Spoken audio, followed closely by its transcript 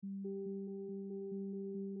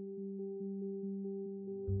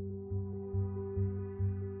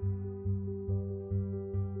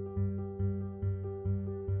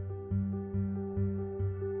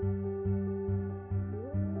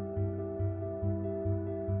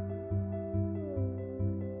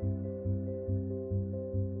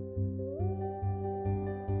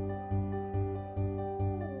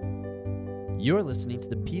You're listening to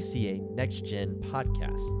the PCA Next Gen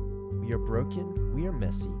podcast. We are broken, we are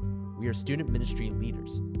messy, we are student ministry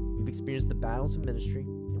leaders. We've experienced the battles of ministry,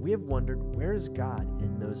 and we have wondered, where is God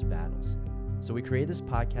in those battles? So we created this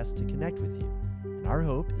podcast to connect with you. And our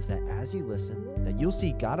hope is that as you listen, that you'll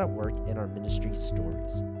see God at work in our ministry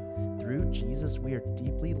stories. Through Jesus, we are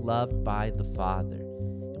deeply loved by the Father,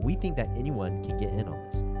 and we think that anyone can get in on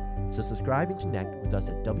this. So subscribe and connect with us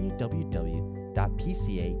at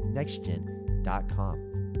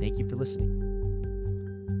www.pcanextgen.com. Thank you for listening.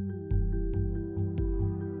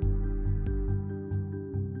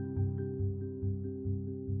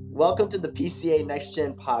 Welcome to the PCA Next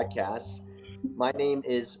Gen podcast. My name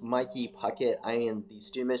is Mikey Puckett. I am the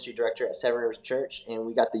student ministry director at Seven Rivers Church, and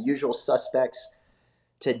we got the usual suspects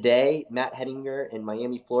today: Matt Hedinger in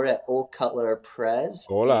Miami, Florida at Old Cutler Prez,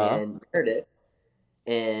 Hola. and Meredith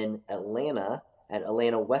in Atlanta at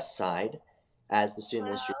Atlanta West Side as the student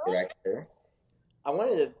ministry director. I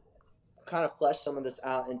wanted to kind of flesh some of this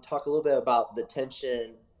out and talk a little bit about the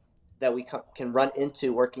tension that we can run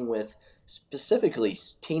into working with specifically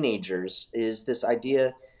teenagers. Is this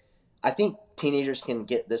idea, I think teenagers can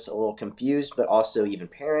get this a little confused, but also even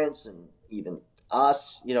parents and even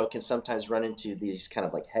us, can sometimes run into these kind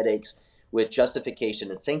of like headaches with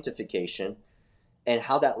justification and sanctification and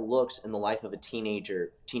how that looks in the life of a teenage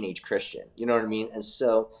Christian. You know what I mean? And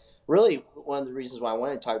so really one of the reasons why I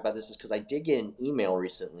wanted to talk about this is because I did get an email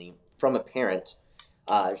recently from a parent,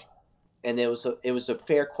 and it was a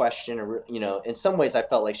fair question. In some ways I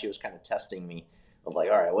felt like she was kind of testing me of like,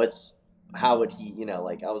 all right, how would he,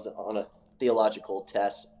 like I was on a theological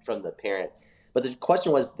test from the parent. But the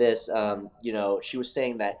question was this, she was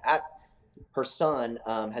saying that her son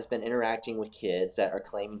has been interacting with kids that are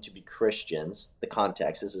claiming to be Christians. The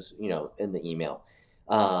context, this is, in the email.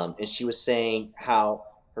 And she was saying how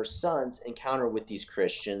her son's encounter with these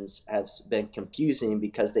Christians has been confusing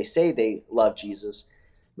because they say they love Jesus,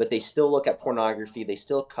 but they still look at pornography, they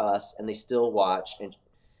still cuss, and they still watch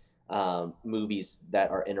movies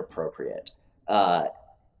that are inappropriate.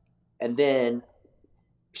 And then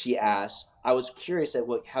she asked, I was curious at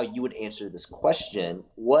how you would answer this question.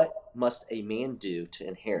 What must a man do to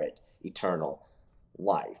inherit eternal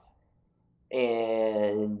life?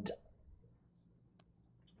 And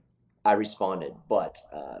I responded, but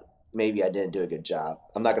maybe I didn't do a good job.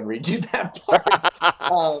 I'm not going to read you that part.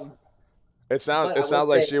 It sounds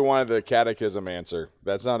like she wanted the catechism answer.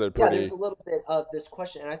 That sounded pretty. Yeah, there's a little bit of this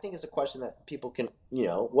question, and I think it's a question that people can,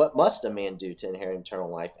 what must a man do to inherit eternal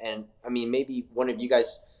life? And I mean, maybe one of you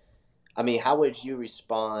guys, how would you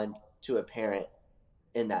respond to a parent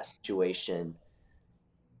in that situation?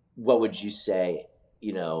 What would you say,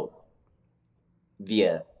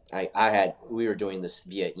 we were doing this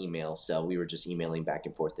via email, so we were just emailing back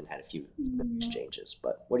and forth and had a few exchanges.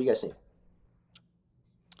 But what do you guys think?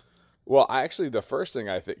 Well, the first thing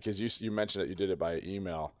I think, because you mentioned that you did it by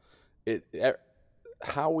email,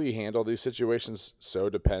 how we handle these situations so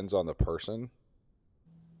depends on the person,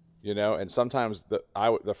 and sometimes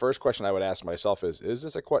the first question I would ask myself is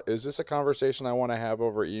this a conversation I want to have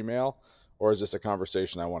over email, or is this a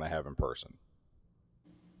conversation I want to have in person?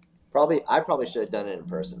 I probably should have done it in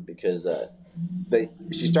person because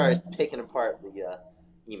she started picking apart the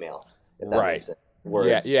email. If that makes sense.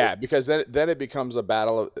 Words. Yeah, because then it becomes a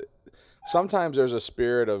battle of. Sometimes there's a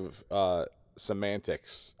spirit of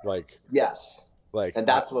semantics, yes, and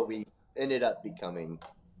that's what we ended up becoming.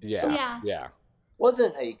 Yeah.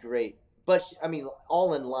 Wasn't a great, but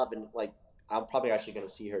all in love, and I'm probably actually going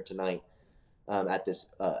to see her tonight at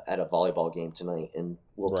a volleyball game tonight, and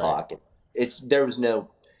we'll talk. There was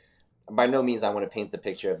by no means I want to paint the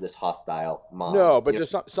picture of this hostile mom. No, but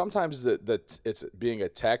just sometimes it's being a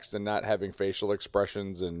text and not having facial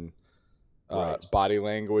expressions and body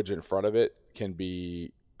language in front of it can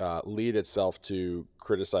be lead itself to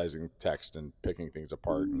criticizing text and picking things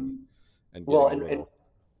apart and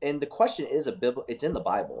and the question is it's in the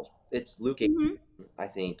Bible. It's Luke 8. I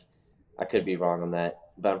think I could be wrong on that,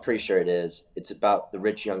 but I'm pretty sure it is. It's about the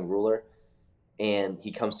rich young ruler, and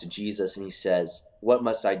he comes to Jesus and he says, "What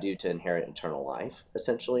must I do to inherit eternal life?"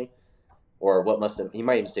 Essentially, or he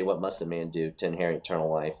might even say, "What must a man do to inherit eternal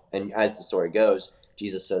life?" And as the story goes,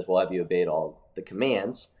 Jesus says, "Well, have you obeyed all the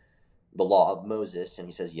commands, the law of Moses?" And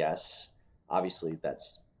he says, "Yes." Obviously,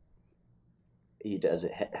 he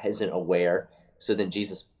isn't aware. So then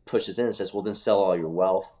Jesus pushes in and says, "Well, then sell all your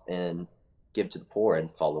wealth and give to the poor and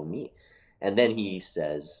follow me." And then he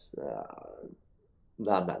says,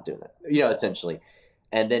 "No, I'm not doing that." Essentially.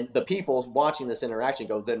 And then the people watching this interaction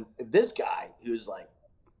go, "Then this guy who's like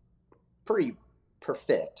pretty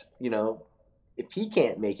perfect, if he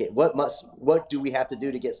can't make it, what do we have to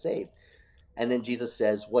do to get saved?" And then Jesus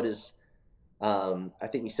says, what is, I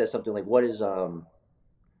think he says something like, what is,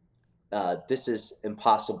 this is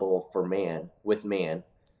impossible for man,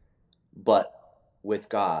 but with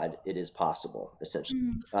God, it is possible, essentially.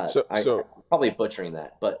 Mm. I'm probably butchering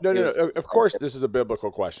that, but no. Of course, this is a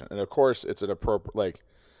biblical question, and of course, it's an appropriate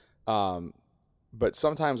but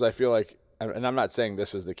sometimes I feel like, and I'm not saying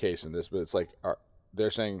this is the case in this, but it's like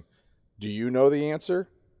they're saying, "Do you know the answer?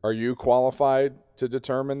 Are you qualified to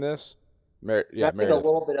determine this?" I think Meredith. a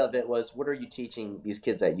little bit of it was, what are you teaching these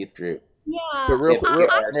kids at youth group? Yeah. But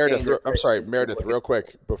Meredith, real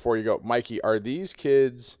quick before you go, Mikey, are these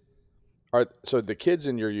kids so the kids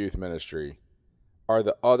in your youth ministry, are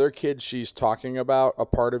the other kids she's talking about a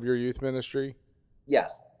part of your youth ministry?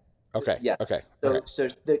 Yes. Okay. Yes. Okay. So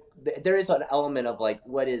there is an element of like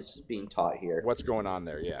what is being taught here. What's going on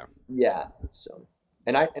there? Yeah. Yeah. So,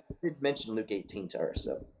 and I did mention Luke 18 to her.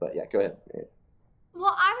 So, but yeah, go ahead.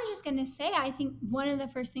 Well, I was just going to say, I think one of the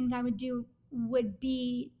first things I would do would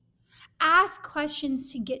be ask questions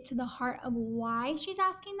to get to the heart of why she's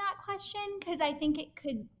asking that question, because I think it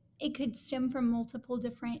could stem from multiple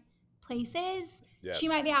different places. Yes. She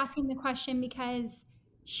might be asking the question because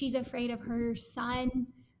she's afraid of her son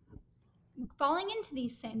falling into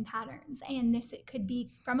these sin patterns, and it could be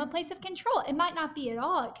from a place of control. It might not be at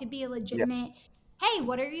all. It could be a legitimate, hey,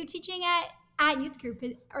 what are you teaching at youth group?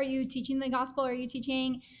 Are you teaching the gospel? Are you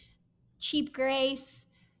teaching cheap grace?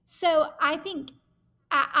 So I think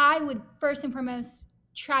I would first and foremost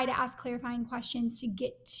try to ask clarifying questions to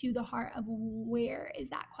get to the heart of where is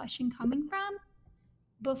that question coming from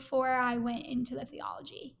before I went into the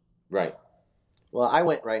theology. Right. Well, I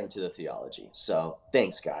went right into the theology. So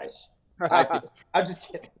thanks, guys. I'm just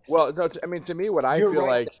kidding. Well, no, I mean, to me, what I feel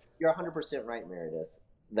right, like you're 100% right, Meredith.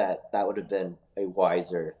 That would have been a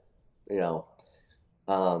wiser,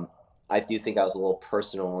 I do think I was a little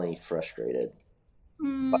personally frustrated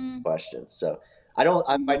by the question. So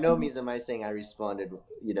I'm by no means am I saying I responded,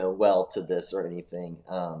 well to this or anything,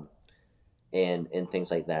 and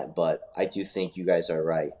things like that. But I do think you guys are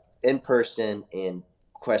right. In person and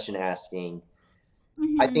question asking,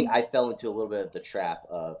 I think I fell into a little bit of the trap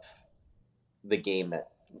of the game that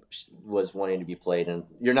was wanting to be played, and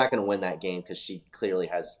you're not going to win that game because she clearly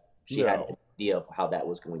had an idea of how that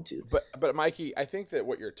was going to. But Mikey, I think that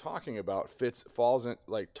what you're talking about falls in,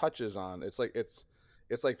 like, touches on, it's like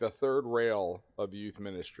the third rail of youth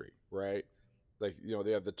ministry, right? Like,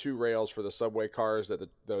 they have the two rails for the subway cars that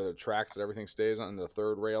the tracks that everything stays on, and the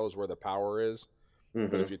third rail is where the power is.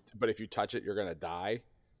 Mm-hmm. But if you touch it, you're gonna die.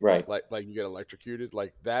 Right. Like you get electrocuted.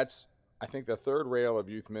 Like, that's, I think the third rail of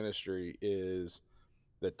youth ministry is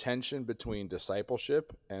the tension between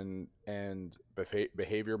discipleship and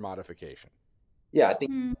behavior modification. Yeah, I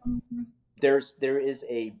think there is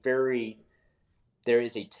a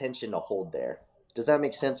tension to hold there. Does that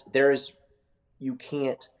make sense? You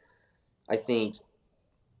can't, I think,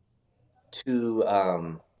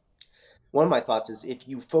 one of my thoughts is if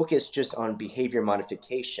you focus just on behavior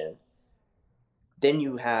modification, then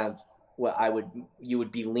you have you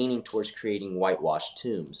would be leaning towards creating whitewashed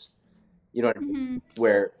tombs. You know what I mean?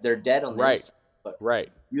 Where they're dead on the inside, but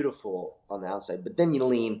beautiful on the outside. But then you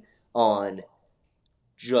lean on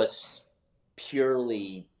just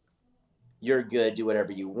purely, you're good, do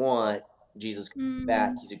whatever you want. Jesus comes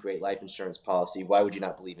back. He's a great life insurance policy. Why would you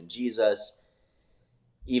not believe in Jesus?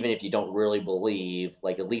 Even if you don't really believe,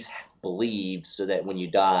 like, at least believe so that when you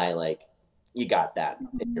die, like, you got that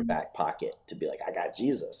in your back pocket to be like, I got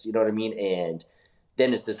Jesus. You know what I mean? And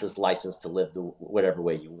then it's just this license to live whatever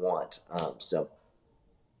way you want.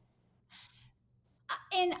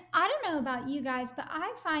 And I don't know about you guys, but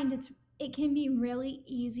I find it can be really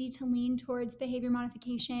easy to lean towards behavior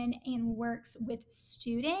modification and works with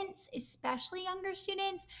students, especially younger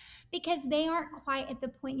students, because they aren't quite at the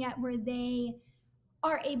point yet where they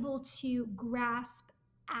are able to grasp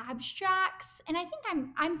abstracts. And I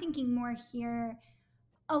think I'm thinking more here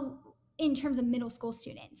in terms of middle school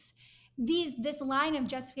students. This line of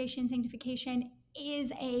justification, sanctification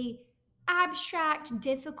is a abstract,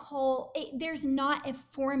 difficult. There's not a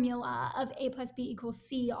formula of A plus B equals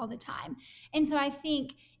C all the time. And so I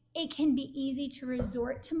think it can be easy to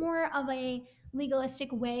resort to more of a legalistic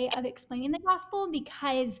way of explaining the gospel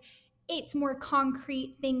because it's more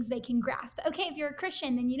concrete things they can grasp. Okay, if you're a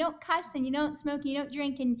Christian, then you don't cuss and you don't smoke and you don't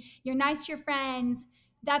drink and you're nice to your friends.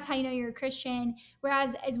 That's how you know you're a Christian.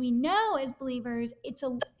 Whereas, as we know as believers,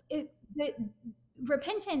 the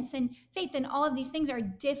repentance and faith and all of these things are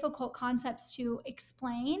difficult concepts to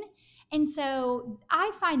explain. And so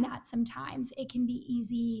I find that sometimes it can be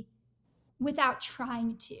easy without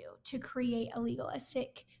trying to create a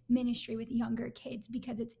legalistic ministry with younger kids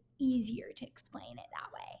because it's easier to explain it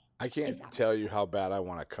that way. I can't tell you how bad I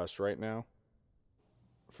want to cuss right now.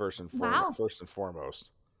 First and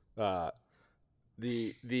foremost,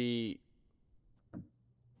 the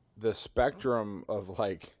spectrum of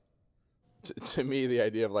like, to me, the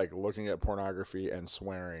idea of like looking at pornography and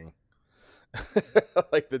swearing,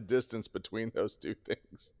 like the distance between those two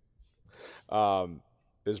things,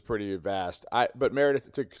 is pretty vast. But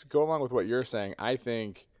Meredith, to go along with what you're saying, I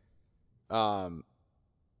think, I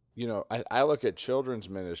look at children's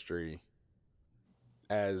ministry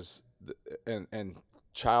as and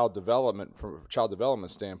child development, from a child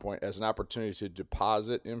development standpoint, as an opportunity to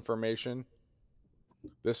deposit information.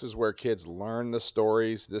 This is where kids learn the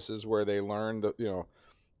stories. This is where they learn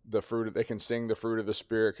the fruit. They can sing the fruit of the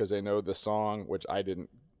Spirit because they know the song, which I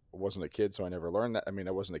wasn't a kid, so I never learned that. I mean,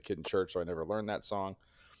 I wasn't a kid in church, so I never learned that song.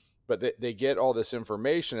 But they get all this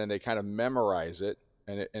information and they kind of memorize it,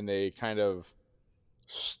 and they kind of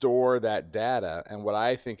store that data. And what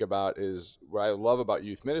I think about is, what I love about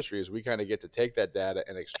youth ministry is we kind of get to take that data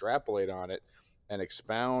and extrapolate on it and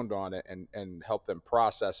expound on it and help them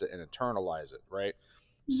process it and internalize it, right?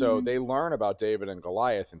 Mm-hmm. So they learn about David and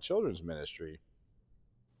Goliath in children's ministry.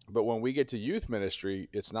 But when we get to youth ministry,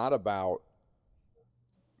 it's not about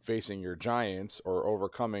facing your giants or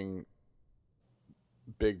overcoming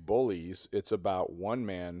big bullies. It's about one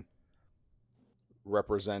man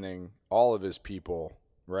representing all of his people,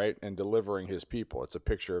 right? And delivering his people. It's a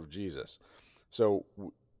picture of Jesus. So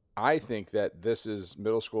I think that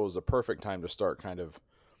middle school is the perfect time to start kind of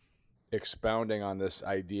expounding on this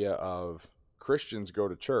idea of Christians go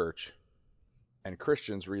to church and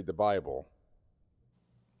Christians read the Bible.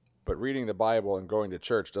 But reading the Bible and going to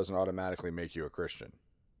church doesn't automatically make you a Christian.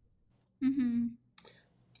 Mm-hmm.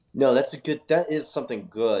 No, that is something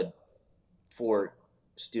good for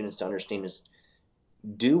students to understand, is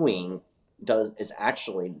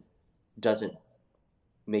actually doesn't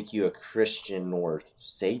make you a Christian or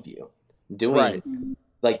save you. Doing, right,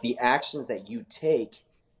 like the actions that you take,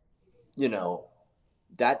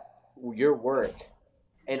 that your work.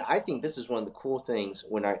 And I think this is one of the cool things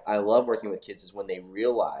when I love working with kids, is when they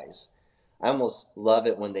realize, I almost love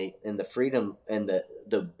it when they, in the freedom and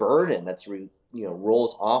the burden that's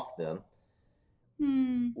rolls off them,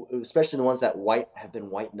 especially the ones that have been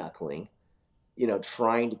white knuckling,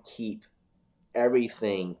 trying to keep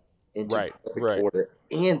everything into perfect order.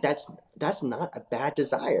 And that's not a bad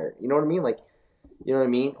desire. You know what I mean? Like, you know what I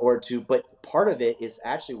mean? But part of it is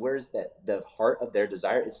actually, where's the heart of their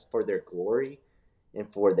desire is for their glory and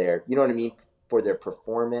for their, you know what I mean? For their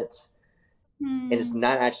performance. And it's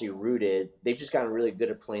not actually rooted. They've just gotten really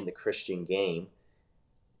good at playing the Christian game.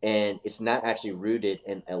 And it's not actually rooted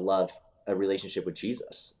in a relationship with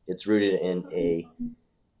Jesus. It's rooted in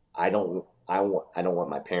I don't want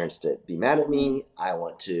my parents to be mad at me. I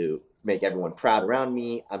want to make everyone proud around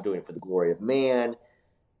me. I'm doing it for the glory of man.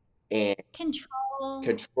 And control.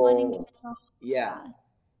 Yeah.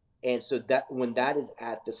 And so that when that is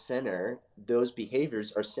at the center, those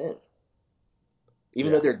behaviors are sin,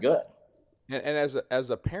 even though they're good. And as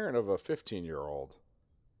a parent of a 15-year-old,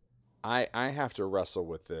 I have to wrestle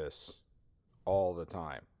with this all the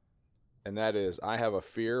time. And that is, I have a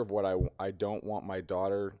fear of what I don't want my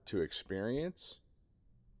daughter to experience,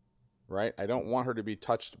 right? I don't want her to be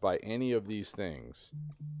touched by any of these things.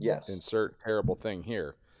 Yes. Insert terrible thing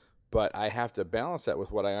here. But I have to balance that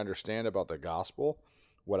with what I understand about the gospel,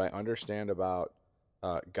 what I understand about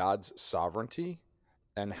God's sovereignty,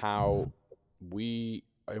 and how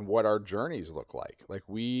and what our journeys look like. Like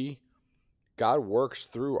God works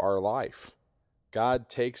through our life. God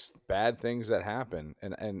takes bad things that happen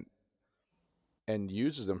and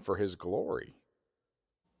uses them for his glory.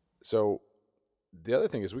 So the other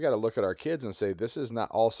thing is, we got to look at our kids and say, this is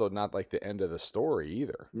not like the end of the story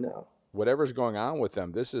either. No. Whatever's going on with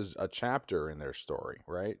them, this is a chapter in their story,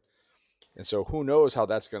 right? And so who knows how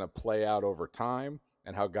that's going to play out over time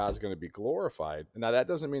and how God's going to be glorified. Now, that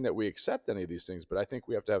doesn't mean that we accept any of these things, but I think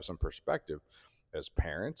we have to have some perspective as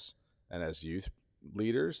parents and as youth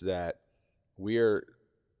leaders, that we are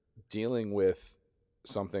dealing with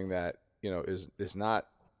something that, is not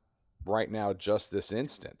right now, just this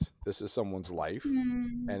instant. This is someone's life,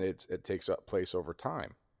 and it takes up place over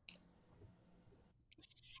time.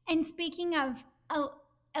 And speaking of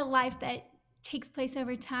a life that takes place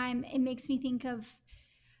over time, it makes me think of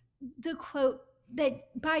the quote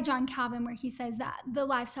by John Calvin, where he says that the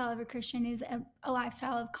lifestyle of a Christian is a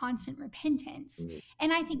lifestyle of constant repentance. Mm-hmm.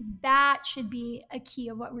 And I think that should be a key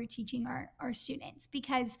of what we're teaching our students,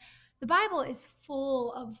 because the Bible is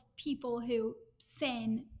full of people who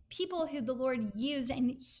sin, people who the Lord used in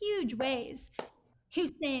huge ways who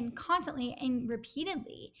sin constantly and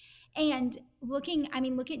repeatedly. And look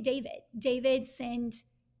at David. David sinned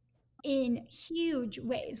in huge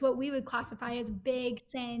ways, what we would classify as big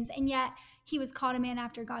sins, and yet he was called a man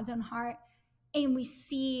after God's own heart. And we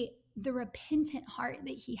see the repentant heart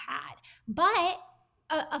that he had. But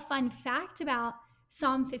a fun fact about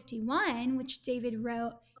Psalm 51, which David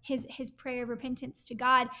wrote, his prayer of repentance to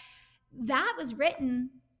God, that was written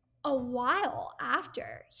a while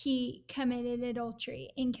after he committed adultery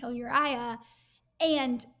and killed Uriah.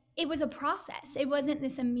 And it was a process. It wasn't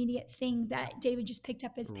this immediate thing that David just picked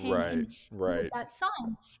up his pen Right, and wrote right. that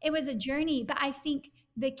song. It was a journey. But I think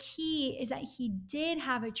the key is that he did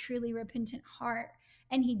have a truly repentant heart,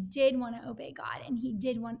 and he did want to obey God, and he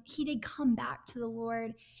did come back to the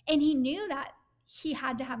Lord, and he knew that he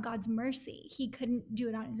had to have God's mercy. He couldn't do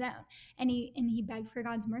it on his own. And he begged for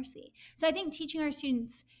God's mercy. So I think teaching our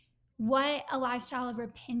students what a lifestyle of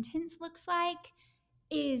repentance looks like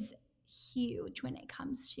is huge when it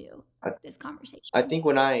comes to this conversation. I think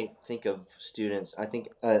when I think of students, I think,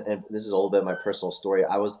 and this is a little bit of my personal story.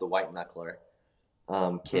 I was the white knuckler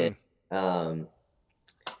kid. My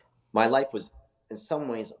life was, in some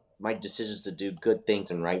ways, my decisions to do good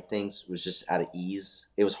things and right things was just out of ease.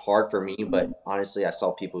 It was hard for me, but honestly, I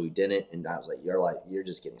saw people who didn't, and I was like, you're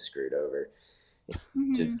just getting screwed over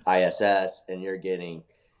to ISS, and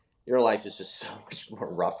your life is just so much more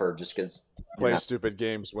rougher just because Play stupid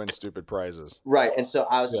games, win stupid prizes. Right. And so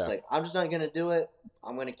I was just Yeah. like, I'm just not going to do it.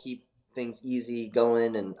 I'm going to keep things easy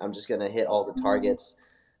going, and I'm just going to hit all the targets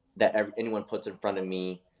that anyone puts in front of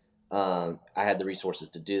me. I had the resources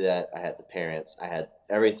to do that. I had the parents. I had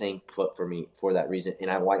everything put for me for that reason,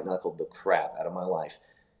 and I white knuckled the crap out of my life.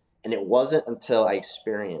 And it wasn't until I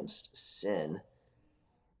experienced sin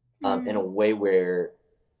in a way where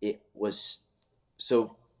it was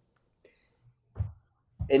so.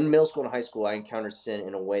 In middle school and high school, I encountered sin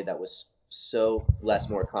in a way that was so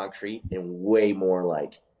more concrete and way more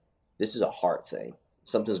like, this is a heart thing.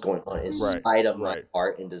 Something's going on inside of my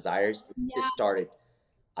heart and desires. It started,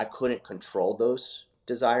 I couldn't control those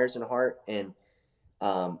desires and heart, and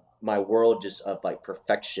my world just of like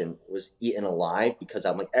perfection was eaten alive, because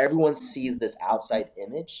I'm like, everyone sees this outside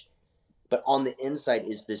image, but on the inside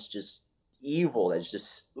is this just evil that's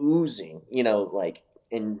just oozing,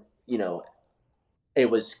 and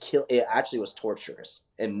it actually was torturous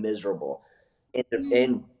and miserable,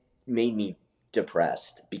 and made me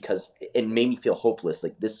depressed, because it made me feel hopeless.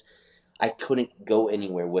 Like this, I couldn't go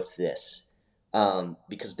anywhere with this,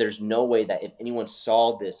 because there's no way that if anyone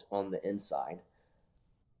saw this on the inside,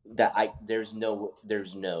 that there's no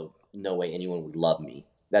way anyone would love me.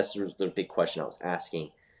 That's the big question I was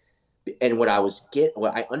asking. And what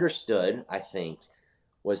I understood, I think,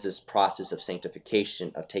 was this process of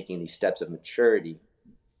sanctification, of taking these steps of maturity.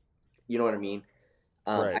 You know what I mean?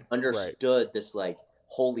 I understood this like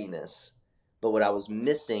holiness, but what I was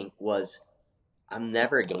missing was, what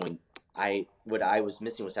I was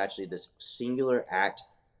missing was actually this singular act.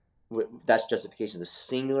 That's justification. The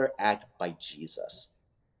singular act by Jesus,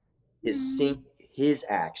 his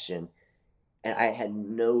action, and I had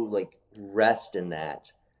no like rest in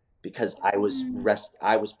that, because I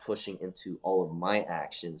was pushing into all of my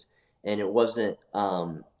actions, and it wasn't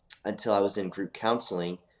until I was in group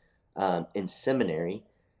counseling in seminary,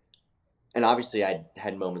 and obviously I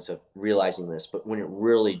had moments of realizing this, but when it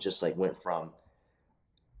really just like went from,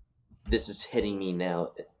 this is hitting me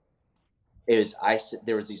now, there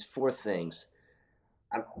was these 4 things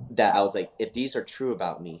that I was like, if these are true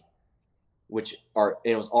about me, and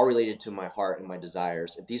it was all related to my heart and my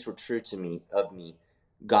desires, if these were true of me,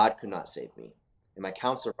 God could not save me. And my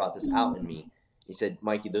counselor brought this out in me. He said,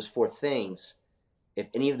 Mikey, those 4 things, if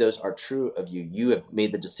any of those are true of you, you have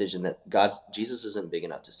made the decision that Jesus isn't big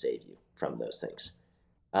enough to save you from those things.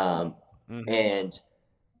 And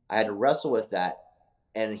I had to wrestle with that.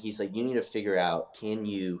 And he's like, you need to figure out, can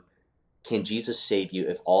Jesus save you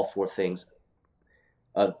if all 4 things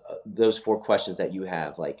of those 4 questions that you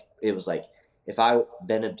have, like, it was like, if I've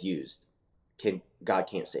been abused, God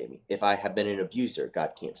can't save me. If I have been an abuser,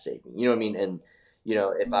 God can't save me. You know what I mean? And,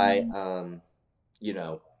 if I,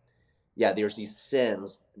 there's these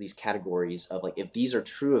sins, these categories of like, if these are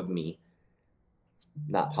true of me,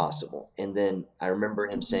 not possible. And then I remember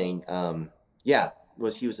him saying, he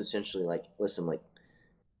was essentially like, listen, like,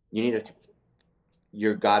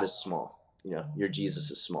 your God is small, your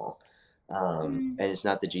Jesus is small. And it's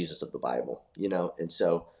not the Jesus of the Bible, and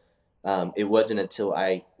so it wasn't until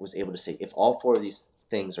I was able to say, if all 4 of these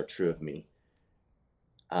things are true of me,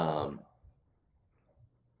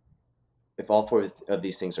 if all 4 of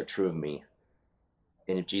these things are true of me,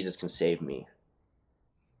 and if Jesus can save me,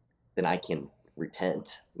 then I can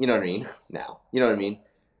repent. You know what I mean? Now, you know what I mean?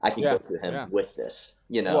 I can go Yeah, to him yeah. with this,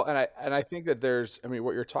 you know? Well, and I think that there's, I mean,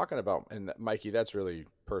 what you're talking about, and Mikey, that's really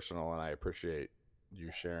personal, and I appreciate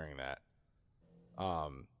you sharing that.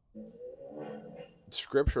 Um,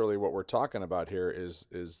 Scripturally, what we're talking about here is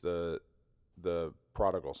the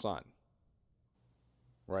prodigal son,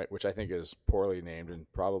 right? Which I think is poorly named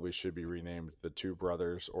and probably should be renamed the two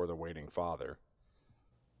brothers or the waiting father.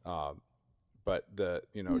 Um, but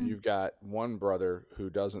Mm. you've got one brother who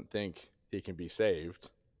doesn't think he can be saved,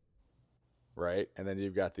 right? And then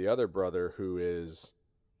you've got the other brother who is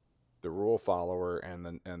the rule follower and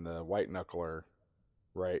the white knuckler,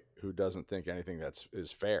 right? Who doesn't think anything that's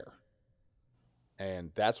is fair.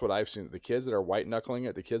 And that's what I've seen. The kids that are white knuckling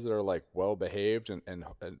it, the kids that are like well behaved and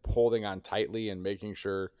holding on tightly and making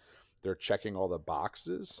sure they're checking all the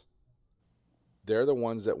boxes, they're the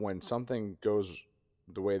ones that when something goes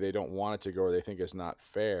the way they don't want it to go or they think it's not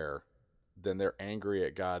fair, then they're angry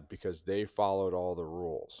at God because they followed all the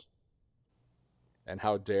rules. And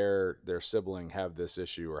how dare their sibling have this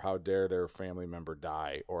issue, or how dare their family member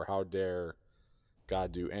die, or how dare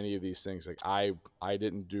God do any of these things? Like I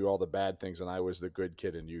didn't do all the bad things, and I was the good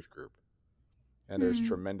kid in youth group. And there's Mm.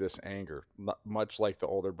 tremendous anger, much like the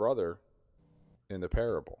older brother in the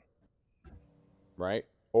parable, right?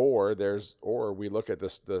 Or we look at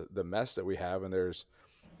this the mess that we have, and there's,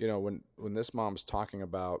 when this mom's talking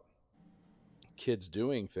about kids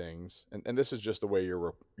doing things, and this is just the way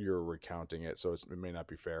you're recounting it, so it may not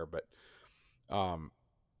be fair, but um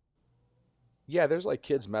yeah, there's like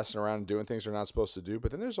kids messing around and doing things they're not supposed to do, but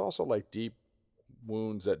then there's also like deep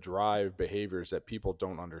wounds that drive behaviors that people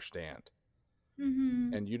don't understand.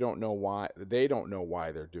 Mm-hmm. And you don't know why, they don't know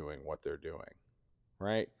why they're doing what they're doing,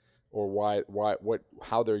 right? Or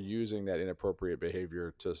how they're using that inappropriate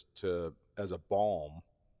behavior to as a balm,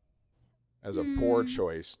 as a poor Mm.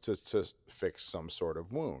 choice to fix some sort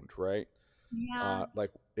of wound, right? Yeah.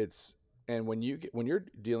 Like it's, and when you're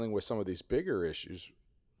dealing with some of these bigger issues,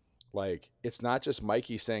 like it's not just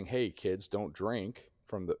Mikey saying, "Hey kids, don't drink,"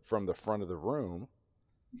 from the front of the room.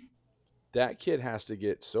 That kid has to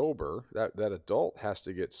get sober. That adult has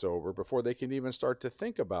to get sober before they can even start to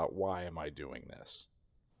think about, why am I doing this?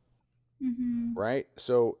 Mm-hmm. Right?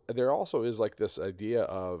 So there also is like this idea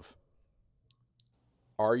of,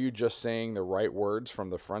 are you just saying the right words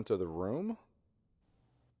from the front of the room,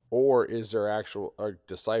 or is there actual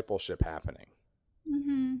discipleship happening?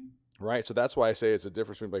 Mm-hmm. Right? So that's why I say it's a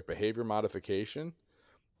difference between like behavior modification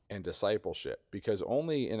and discipleship, because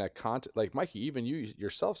only in a context, like Mikey, even you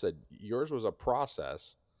yourself said yours was a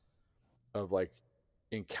process of like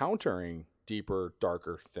encountering deeper,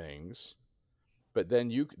 darker things, but then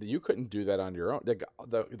you couldn't do that on your own.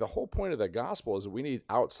 The whole point of the gospel is that we need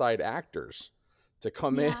outside actors to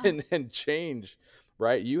come Yeah. in and change,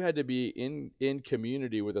 right? You had to be in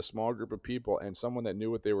community with a small group of people and someone that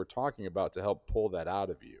knew what they were talking about to help pull that out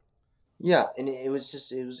of you. Yeah, and it was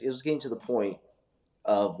just it was getting to the point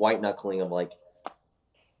of white knuckling of like,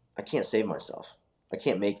 I can't save myself. I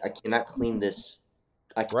cannot clean this.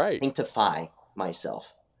 I can't Right. sanctify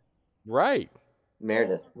myself. Right.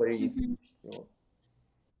 Meredith, what are you? Mm-hmm.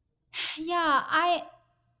 Yeah,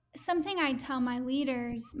 something I tell my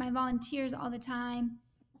leaders, my volunteers all the time,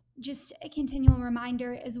 just a continual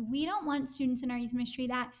reminder is we don't want students in our youth ministry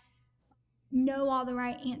that know all the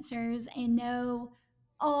right answers and know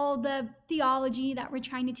all the theology that we're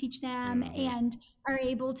trying to teach them Mm-hmm. and are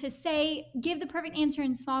able to give the perfect answer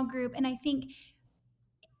in small group. And I think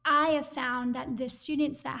I have found that the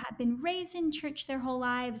students that have been raised in church their whole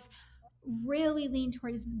lives really lean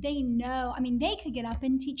towards, they know, I mean, they could get up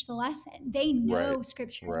and teach the lesson. They Right. know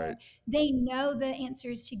scripture. Right. They know the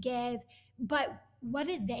answers to give, but what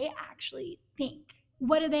did they actually think?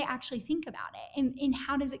 What do they actually think about it? And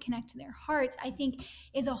how does it connect to their hearts? I think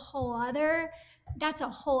is that's a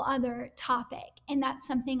whole other topic. And that's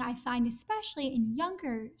something I find, especially in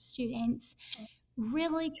younger students,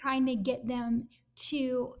 really trying to get them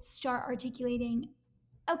to start articulating,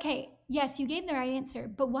 okay, yes, you gave the right answer,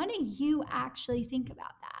 but what do you actually think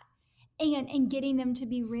about that? And getting them to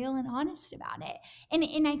be real and honest about it.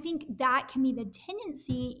 And I think that can be the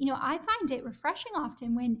tendency. I find it refreshing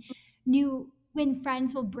often when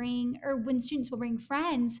friends will bring, or when students will bring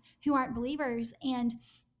friends who aren't believers, and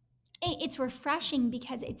it's refreshing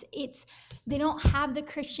because it's they don't have the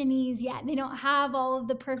Christianese yet. They don't have all of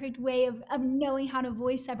the perfect way of knowing how to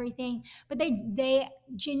voice everything, but they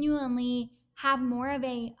genuinely have more of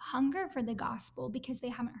a hunger for the gospel because they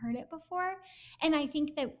haven't heard it before. And I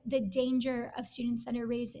think that the danger of students that are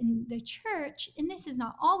raised in the church, and this is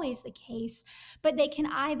not always the case, but they can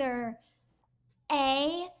either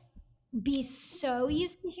a be so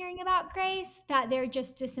used to hearing about grace that they're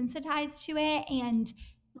just desensitized to it. And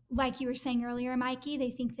like you were saying earlier, Mikey,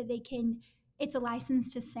 they think that it's a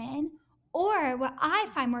license to sin. Or what I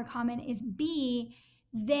find more common is B,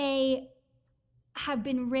 they have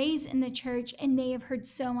been raised in the church and they have heard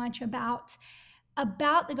so much about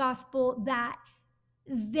the gospel that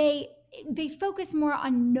they they focus more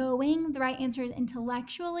on knowing the right answers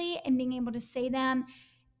intellectually and being able to say them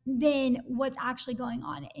than what's actually going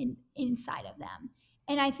on inside of them.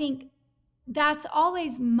 And I think that's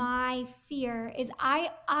always my fear is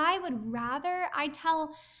I would rather I tell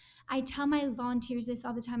my volunteers this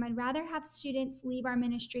all the time. I'd rather have students leave our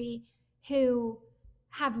ministry who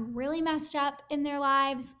have really messed up in their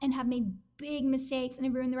lives and have made big mistakes and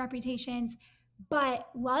have ruined their reputations, but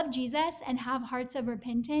love Jesus and have hearts of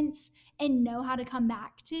repentance and know how to come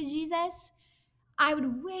back to Jesus. I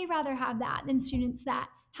would way rather have that than students that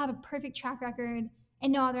have a perfect track record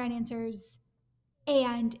and know all the right answers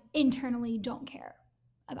and internally don't care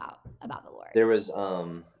about the Lord. There was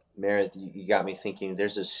Meredith, you got me thinking.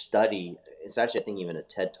 There's a study. It's actually, I think, even a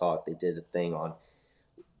TED talk. They did a thing on.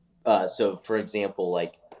 So, for example,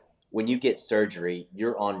 like when you get surgery,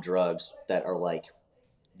 you're on drugs that are like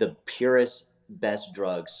the purest, best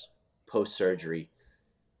drugs post surgery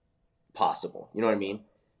possible. You know what I mean?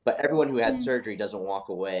 But everyone who has surgery doesn't walk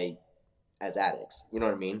away as addicts. You know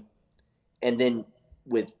what I mean? And then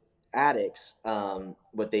with addicts,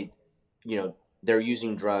 what they, they're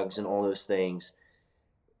using drugs and all those things.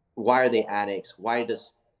 Why are they addicts? Why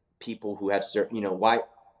does people who have certain, why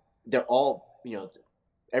they're all,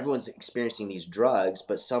 everyone's experiencing these drugs,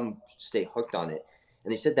 but some stay hooked on it.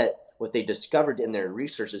 And they said that what they discovered in their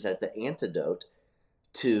research is that the antidote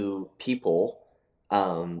to people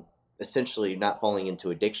essentially not falling into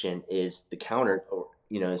addiction is the counter, or,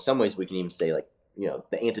 in some ways we can even say like,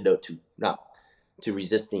 the antidote to not to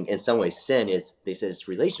resisting in some ways sin is, they said, it's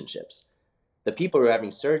relationships. The people who are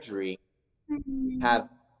having surgery have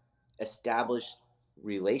established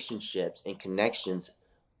relationships and connections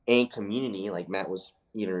and community, like Matt was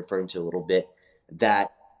even referring to a little bit,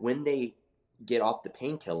 that when they get off the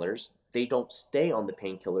painkillers, they don't stay on the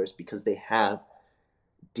painkillers because they have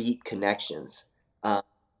deep connections.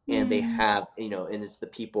 And they have, and it's the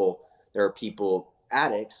people, there are people,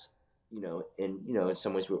 addicts, and, in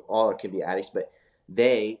some ways we all can be addicts, but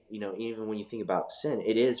they, even when you think about sin,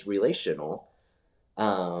 it is relational.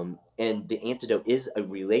 And the antidote is a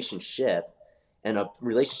relationship, and a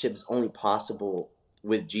relationship is only possible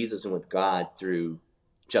with Jesus and with God through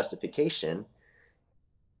justification.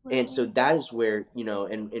 And so that is where,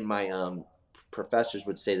 and my professors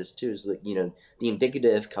would say this too, is that, the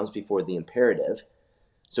indicative comes before the imperative.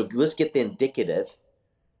 So let's get the indicative,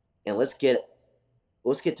 and let's get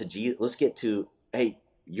to Jesus. Let's get to, hey,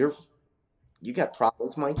 you got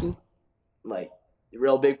problems, Mikey, like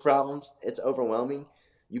real big problems. It's overwhelming.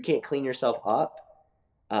 You can't clean yourself up.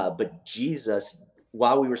 But Jesus,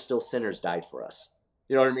 while we were still sinners, died for us.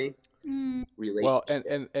 You know what I mean? Well,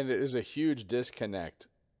 and there's a huge disconnect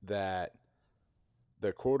that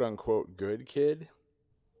the quote unquote good kid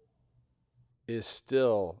is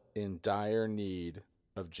still in dire need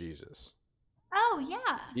of Jesus. Oh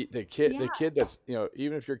yeah. The kid that's,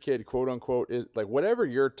 even if your kid quote unquote is like whatever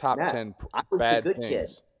your top Matt, 10 I was bad the good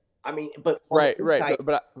things. Kid. I mean, but right.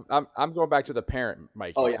 But I'm going back to the parent,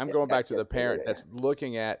 Mikey. Oh, yeah, I'm going back to the parent that's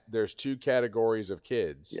looking at, there's two categories of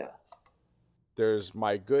kids. Yeah. There's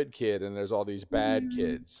my good kid and there's all these bad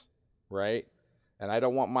kids, right? And I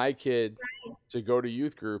don't want my kid to go to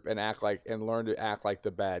youth group and learn to act like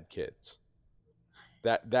the bad kids.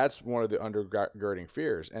 That's one of the undergirding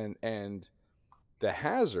fears. And the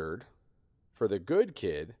hazard for the good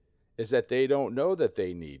kid is that they don't know that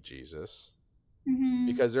they need Jesus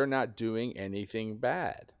because they're not doing anything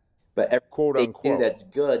bad. But everything quote unquote they do that's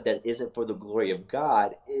good that isn't for the glory of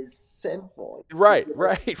God is sinful. Right.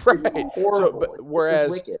 It's horrible. So, but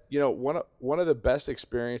whereas, wicked. one of the best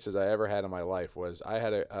experiences I ever had in my life was I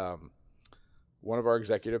had one of our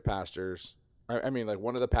executive pastors. I mean, like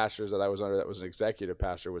one of the pastors that I was under that was an executive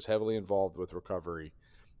pastor was heavily involved with recovery,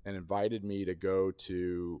 and invited me to go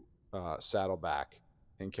to Saddleback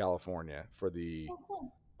in California for the.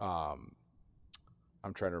 I'm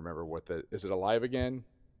trying to remember is it Alive Again,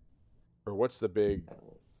 or what's the big?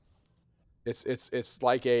 It's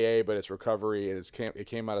like AA, but it's recovery, and it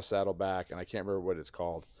came out of Saddleback, and I can't remember what it's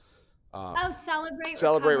called.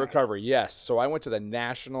 Celebrate Recovery. Yes. So I went to the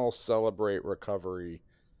National Celebrate Recovery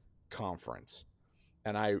Conference,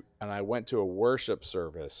 and I went to a worship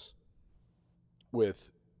service with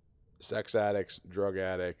sex addicts, drug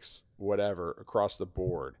addicts, whatever, across the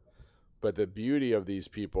board. But the beauty of these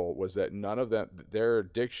people was that none of them, their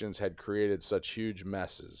addictions had created such huge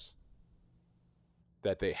messes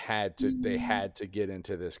that they had to get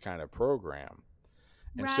into this kind of program.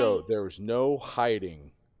 And so Right. there was no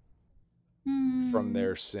hiding from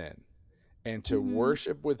their Mm. sin. And to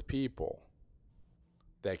worship with people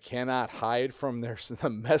that cannot hide from the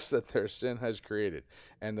mess that their sin has created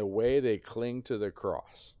and the way they cling to the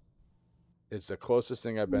cross. It's the closest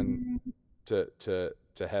thing I've been to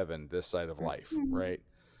heaven this side of life, right?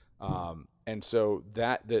 And so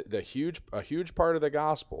that a huge part of the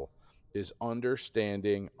gospel is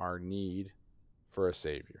understanding our need for a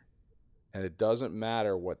savior. And it doesn't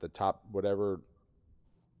matter whatever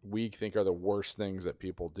we think are the worst things that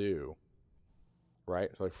people do,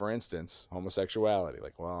 right? Like, for instance, homosexuality.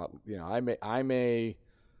 Like, well, I may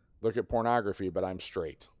look at pornography, but I'm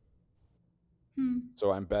straight,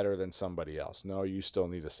 so I'm better than somebody else. No, you still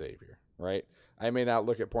need a savior, right? I may not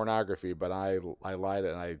look at pornography, but I lied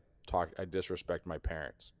and I disrespect my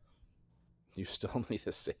parents. You still need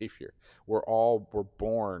a savior. We're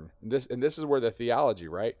born. And this is where the theology,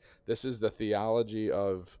 right? This is the theology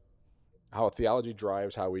of how theology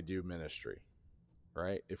drives how we do ministry,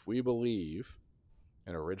 right? If we believe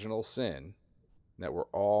in original sin, that we're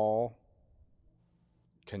all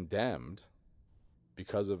condemned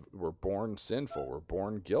because we're born sinful, we're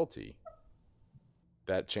born guilty,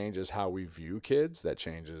 that changes how we view kids, that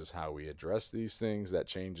changes how we address these things, that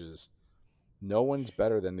changes. No one's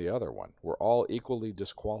better than the other one. We're all equally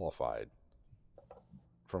disqualified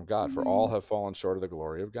from God, for all have fallen short of the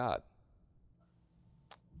glory of God.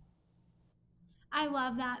 I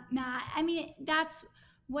love that, Matt. I mean, that's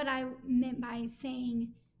what I meant by saying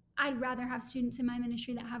I'd rather have students in my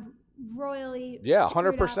ministry that have royally Yeah, screwed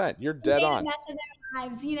up 100%. You're and dead made a on. mess of their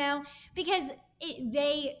lives, because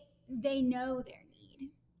they know their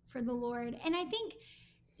need for the Lord. And I think,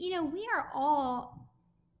 we are all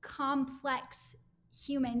complex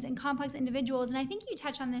humans and complex individuals. And I think you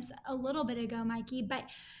touched on this a little bit ago, Mikey, but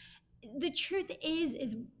the truth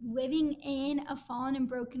is living in a fallen and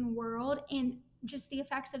broken world, and just the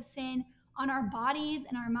effects of sin on our bodies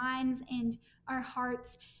and our minds and our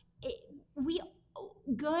hearts. We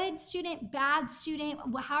good student, bad student,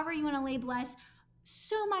 however you want to label us,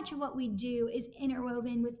 so much of what we do is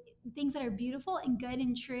interwoven with things that are beautiful and good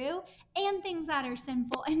and true, and things that are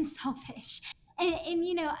sinful and selfish. And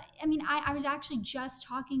I was actually just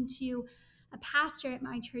talking to a pastor at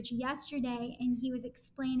my church yesterday, and he was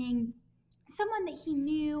explaining someone that he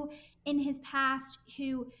knew in his past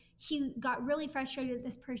who he got really frustrated with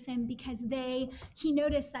this person because he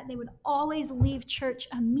noticed that they would always leave church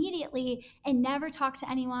immediately and never talk to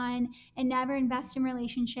anyone and never invest in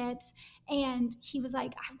relationships. And he was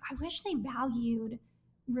like, I wish they valued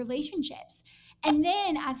relationships. And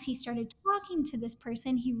then as he started talking to this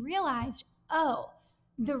person, he realized, oh,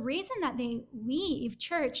 the reason that they leave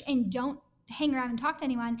church and don't hang around and talk to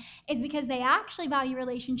anyone is because they actually value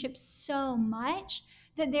relationships so much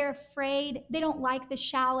that they're afraid. They don't like the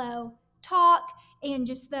shallow talk and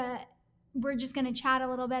just we're just going to chat a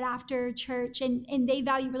little bit after church, and they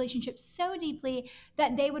value relationships so deeply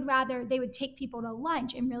that they would take people to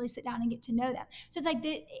lunch and really sit down and get to know them. So it's like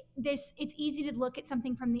it's easy to look at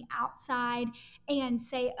something from the outside and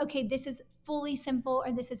say, okay, this is fully simple,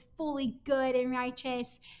 or this is fully good and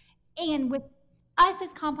righteous. And with us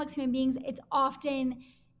as complex human beings, it's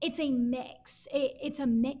a mix. It's a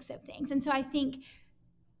mix of things. And so I think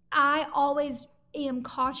I always am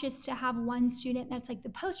cautious to have one student that's like the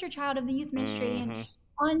poster child of the youth ministry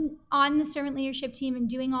and on the servant leadership team and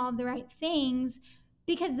doing all of the right things,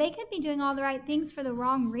 because they could be doing all the right things for the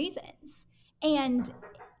wrong reasons. And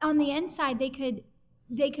on the inside, they could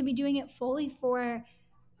be doing it fully for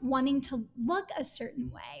wanting to look a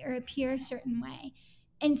certain way or appear a certain way.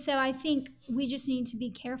 And so I think we just need to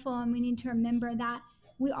be careful, and we need to remember that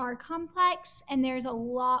we are complex and there's a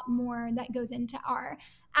lot more that goes into our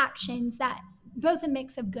actions, that both a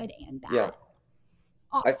mix of good and bad. Yeah.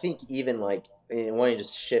 I think even like, and wanting to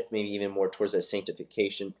shift maybe even more towards that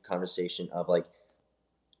sanctification conversation of like,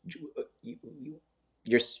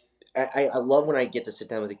 I love when I get to sit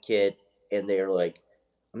down with a kid and they're like,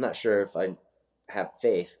 I'm not sure if I have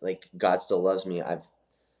faith, like God still loves me.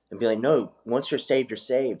 And be like, no, once you're saved, you're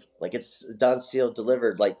saved. Like, it's done, sealed,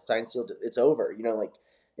 delivered, like signed, sealed, it's over. Like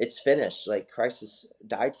it's finished. Like Christ has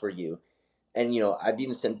died for you. And I've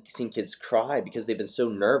even seen kids cry because they've been so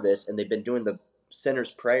nervous, and they've been doing the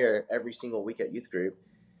sinner's prayer every single week at youth group,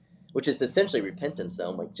 which is essentially repentance. Though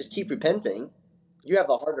I'm like, just keep repenting. You have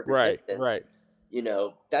the heart of repentance. Right.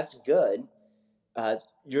 That's good.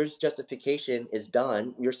 Your justification is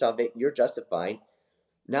done. You're justified.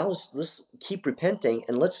 Now let's keep repenting,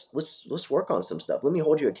 and let's work on some stuff. Let me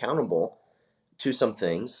hold you accountable to some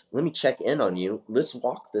things. Let me check in on you. Let's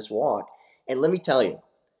walk this walk. And let me tell you,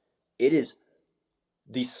 it is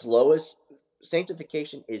the slowest.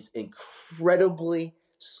 Sanctification is incredibly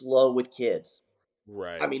slow with kids. I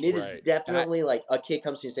Right, mean, it is right. And I definitely like a kid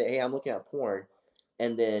comes to you and say, "Hey, I'm looking at porn,"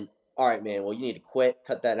 and then, "All right, man. Well, you need to quit.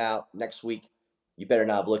 Cut that out. Next week, you better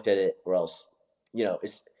not have looked at it, or else,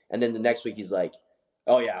 it's." And then the next week, he's like,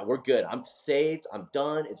 "Oh yeah, we're good. I'm saved. I'm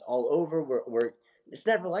done. It's all over. We're." It's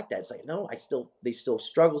never like that. It's like, no, they still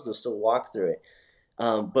struggles. They'll still walk through it.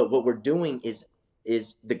 But what we're doing is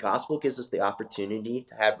the gospel gives us the opportunity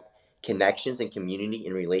to have connections and community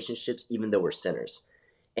and relationships, even though we're sinners.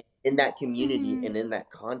 And in that community Mm-hmm. and in that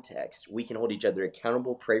context, we can hold each other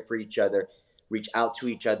accountable, pray for each other, reach out to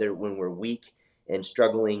each other when we're weak and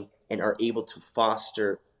struggling, and are able to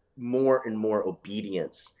foster more and more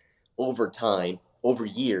obedience over time, over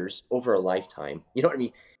years, over a lifetime. You know what I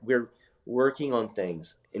mean? We're working on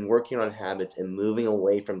things and working on habits and moving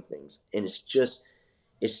away from things. And it's just,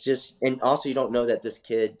 and also you don't know that this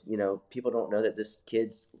kid, people don't know that this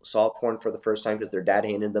kid saw porn for the first time because their dad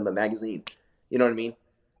handed them a magazine. You know what I mean?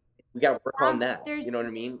 We got to work on that. There's You know what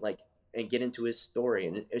I mean? Like, and get into his story,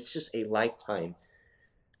 and it's just a lifetime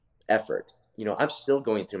effort. I'm still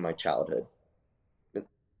going through my childhood.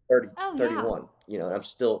 30, oh yeah. 31.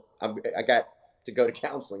 I got to go to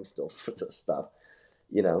counseling still for this stuff.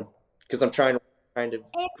 Because I'm trying to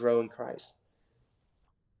grow in Christ.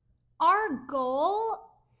 Our goal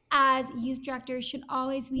as youth directors should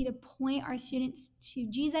always be to point our students to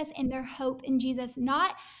Jesus and their hope in Jesus,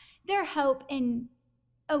 not their hope in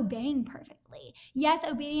obeying perfectly. Yes,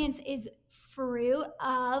 obedience is fruit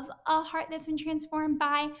of a heart that's been transformed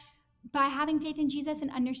by having faith in Jesus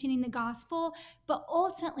and understanding the gospel, but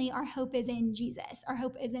ultimately our hope is in Jesus. Our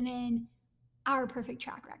hope isn't in our perfect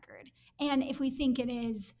track record. And if we think it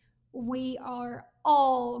is, we are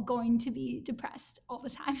all going to be depressed all the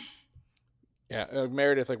time. Yeah,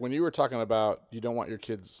 Meredith, like when you were talking about you don't want your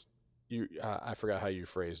kids, I forgot how you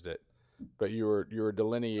phrased it, but you were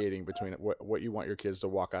delineating between what you want your kids to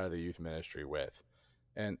walk out of the youth ministry with,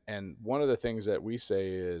 and one of the things that we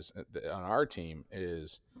say is on our team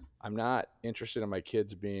is I'm not interested in my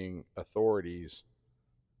kids being authorities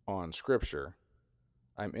on Scripture.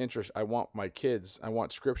 I want my kids. I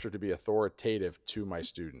want Scripture to be authoritative to my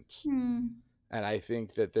students. Hmm. And I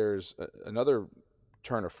think that there's another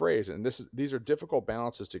turn of phrase, and these are difficult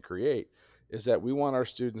balances to create, is that we want our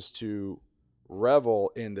students to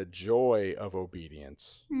revel in the joy of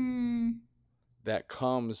obedience Hmm. that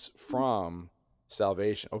comes from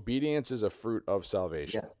salvation. Obedience is a fruit of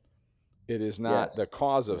salvation. Yes. It is not the Yes.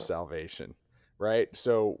 cause of Yeah. salvation, right?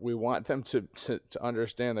 So we want them to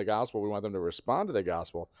understand the gospel. We want them to respond to the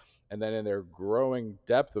gospel. And then in their growing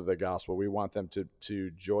depth of the gospel, we want them to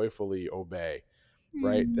joyfully obey,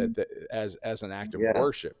 right? Hmm. That as an act of Yeah.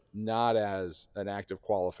 worship, not as an act of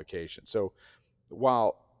qualification. So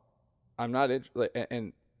while I'm not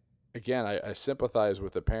and again, I sympathize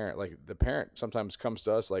with the parent. Like the parent sometimes comes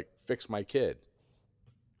to us like, fix my kid,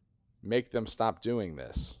 make them stop doing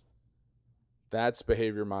this. That's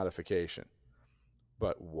behavior modification.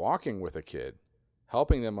 But walking with a kid,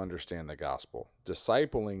 helping them understand the gospel,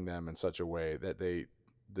 discipling them in such a way that they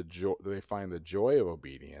find the joy of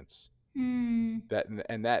obedience, Hmm.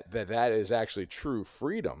 that is actually true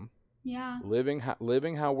freedom. Yeah. Living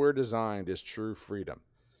how we're designed is true freedom,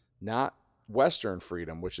 not Western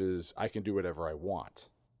freedom, which is I can do whatever I want.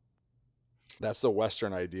 That's the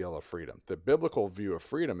Western ideal of freedom. The biblical view of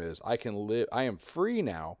freedom is I can live. I am free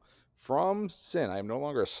now from sin. I am no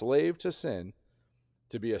longer a slave to sin,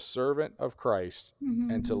 to be a servant of Christ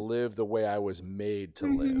and to Hmm. live the way I was made to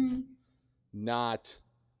live. Hmm. Not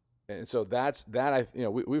And so that's that I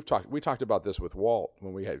we talked about this with Walt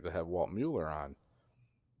when we had to have Walt Mueller on.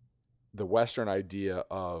 The Western idea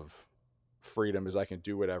of freedom is I can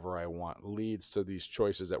do whatever I want leads to these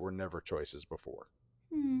choices that were never choices before,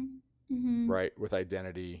 Hmm. right? With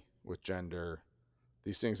identity, with gender,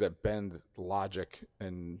 these things that bend logic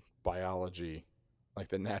and biology, like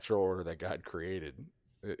the natural order that God created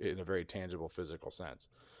in a very tangible physical sense.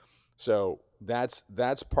 So that's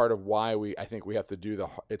part of why I think we have to do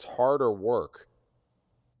it's harder work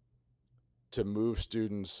to move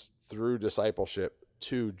students through discipleship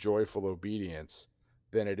to joyful obedience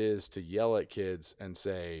than it is to yell at kids and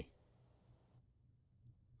say,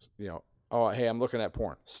 oh, hey, I'm looking at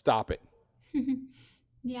porn. Stop it.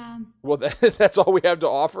 Yeah. Well, that's all we have to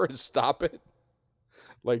offer is stop it.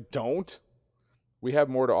 Like, don't. We have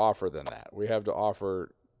more to offer than that. We have to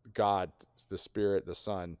offer God, the Spirit, the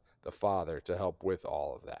Son, the Father to help with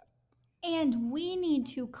all of that. And we need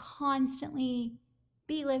to constantly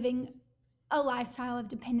be living a lifestyle of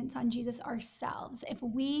dependence on Jesus ourselves. If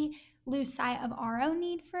we lose sight of our own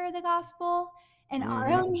need for the gospel and our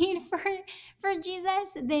own need for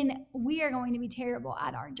Jesus, then we are going to be terrible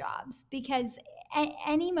at our jobs, because at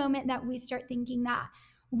any moment that we start thinking that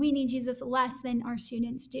we need Jesus less than our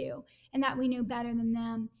students do and that we know better than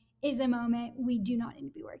them is a moment we do not need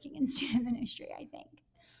to be working in student ministry, I think.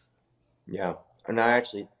 Yeah, and I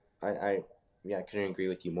yeah, I couldn't agree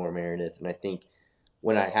with you more, Meredith. And I think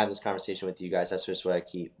when I have this conversation with you guys, that's just what I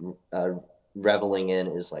keep reveling in,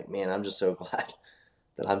 is like, man, I'm just so glad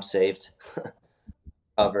that I'm saved,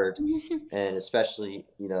 covered, and especially,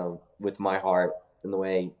 with my heart and the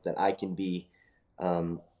way that I can be.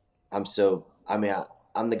 Um, I mean,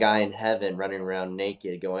 I'm the guy in heaven running around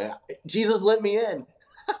naked going, Jesus, let me in.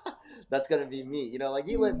 That's going to be me. Like,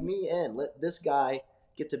 he let me in. Let this guy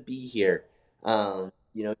get to be here.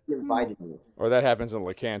 He invited me. Or that happens in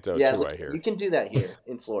Lecanto Yeah, too, I hear. you can do that here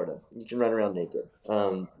in Florida. You can run around naked.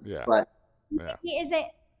 Yeah. But Yeah. Is it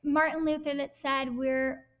Martin Luther that said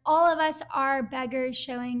we're all of us are beggars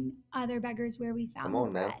showing other beggars where we found come the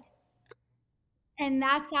on bread? now. And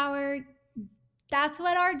that's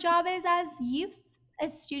what our job is as youth,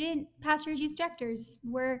 as student pastors, youth directors.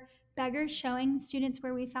 We're beggars showing students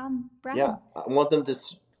where we found bread. Yeah, I want them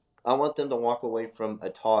to walk away from a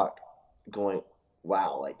talk going,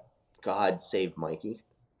 wow, like, God saved Mikey.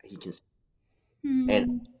 He can,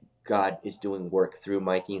 and God is doing work through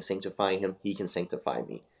Mikey and sanctifying him. He can sanctify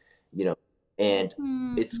me, and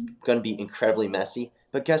it's going to be incredibly messy.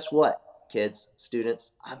 But guess what, kids,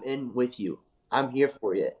 students, I'm in with you. I'm here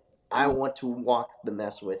for you. I want to walk the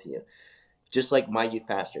mess with you, just like my youth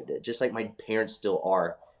pastor did, just like my parents still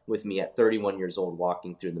are with me at 31 years old,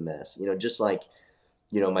 walking through the mess. Just like,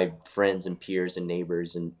 my friends and peers and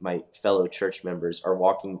neighbors and my fellow church members are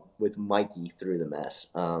walking with Mikey through the mess.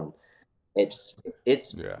 It's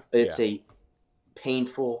it's Yeah. a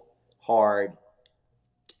painful, hard,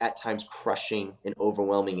 at times crushing and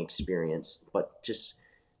overwhelming experience, but it's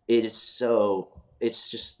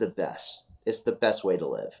just the best. It's the best way to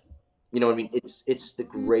live. You know what I mean? It's the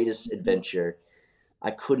greatest adventure.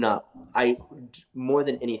 I more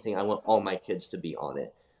than anything, I want all my kids to be on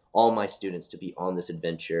it, all my students to be on this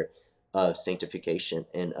adventure of sanctification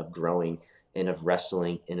and of growing and of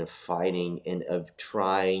wrestling and of fighting and of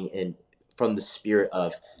trying, and from the spirit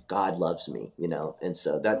of God loves me, and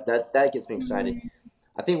so that gets me excited.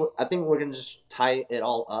 I think we're gonna just tie it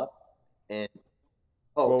all up, and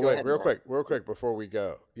Well, go wait, ahead, Matt. real quick before we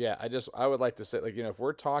go. Yeah, I would like to say, like, if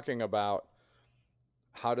we're talking about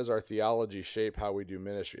how does our theology shape how we do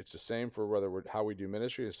ministry, it's the same for how we do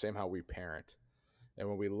ministry, it's the same how we parent. And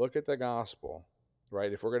when we look at the gospel,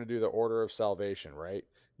 right, if we're going to do the order of salvation, right,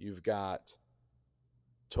 you've got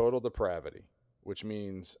total depravity, which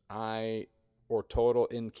means or total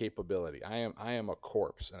incapability. I am a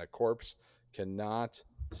corpse, and a corpse cannot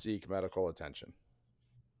seek medical attention,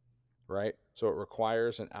 right? So it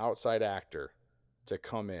requires an outside actor to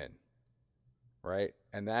come in, right?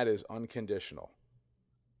 And that is unconditional.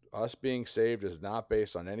 Us being saved is not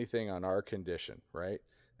based on anything on our condition, right?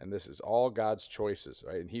 And this is all God's choices,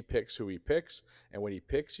 right? And he picks who he picks. And when he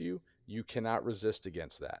picks you, you cannot resist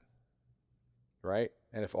against that, right?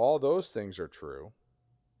 And if all those things are true,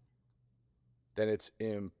 then it's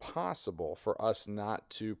impossible for us not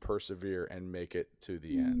to persevere and make it to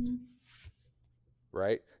the end,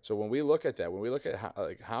 right? So when we look at that, when we look at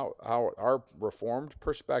how our Reformed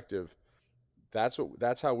perspective,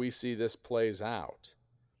 that's how we see this plays out.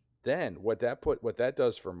 Then what that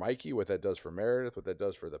does for Mikey, what that does for Meredith, what that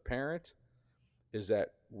does for the parent, is that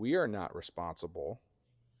we are not responsible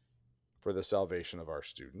for the salvation of our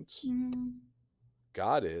students.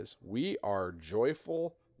 God is. We are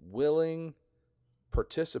joyful, willing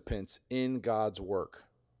participants in God's work,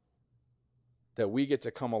 that we get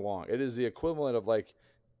to come along. It is the equivalent of, like,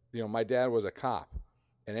 my dad was a cop.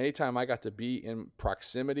 And anytime I got to be in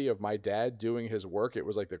proximity of my dad doing his work, it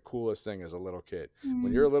was like the coolest thing as a little kid.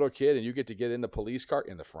 When you're a little kid and you get to get in the police car,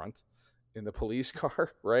 in the front, in the police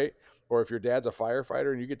car, right? Or if your dad's a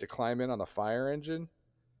firefighter and you get to climb in on the fire engine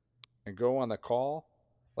and go on the call,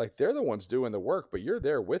 like, they're the ones doing the work, but you're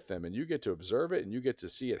there with them and you get to observe it and you get to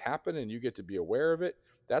see it happen and you get to be aware of it.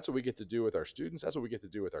 That's what we get to do with our students. That's what we get to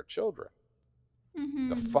do with our children.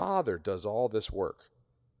 The Father does all this work.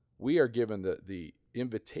 We are given the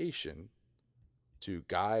invitation to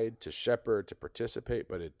guide, to shepherd, to participate,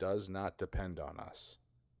 but it does not depend on us.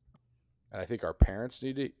 And I think our parents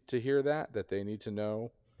need to hear that they need to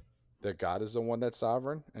know that God is the one that's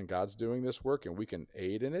sovereign and God's doing this work and we can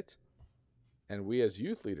aid in it. And we as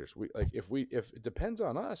youth leaders, if it depends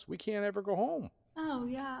on us, we can't ever go home. Oh,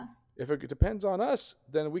 yeah. If it depends on us,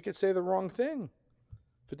 then we could say the wrong thing.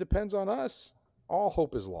 If it depends on us, all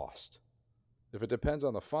hope is lost. If it depends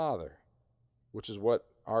on the Father, which is what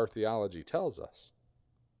our theology tells us,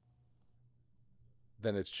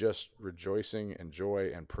 then it's just rejoicing and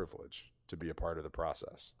joy and privilege to be a part of the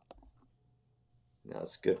process.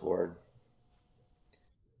 That's a good word.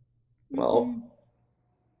 Well,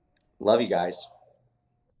 love you guys.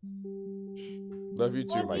 Love you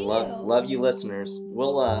too, Mike. Love you, listeners.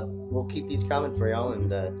 We'll keep these coming for y'all, and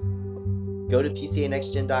go to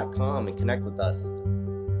pcanextgen.com and connect with us.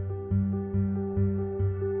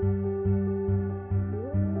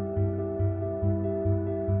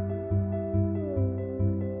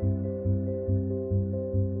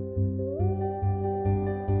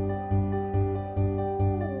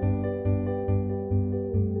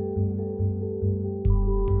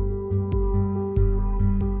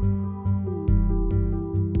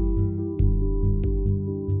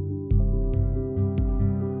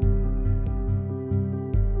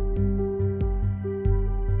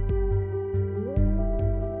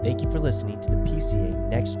 Thank you for listening to the PCA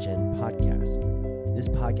Next Gen podcast. This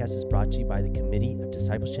podcast is brought to you by the Committee of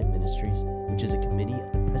Discipleship Ministries, which is a committee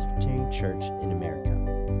of the Presbyterian Church in America.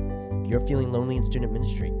 If you're feeling lonely in student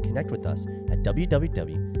ministry, connect with us at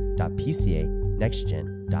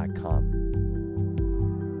www.pcanextgen.com.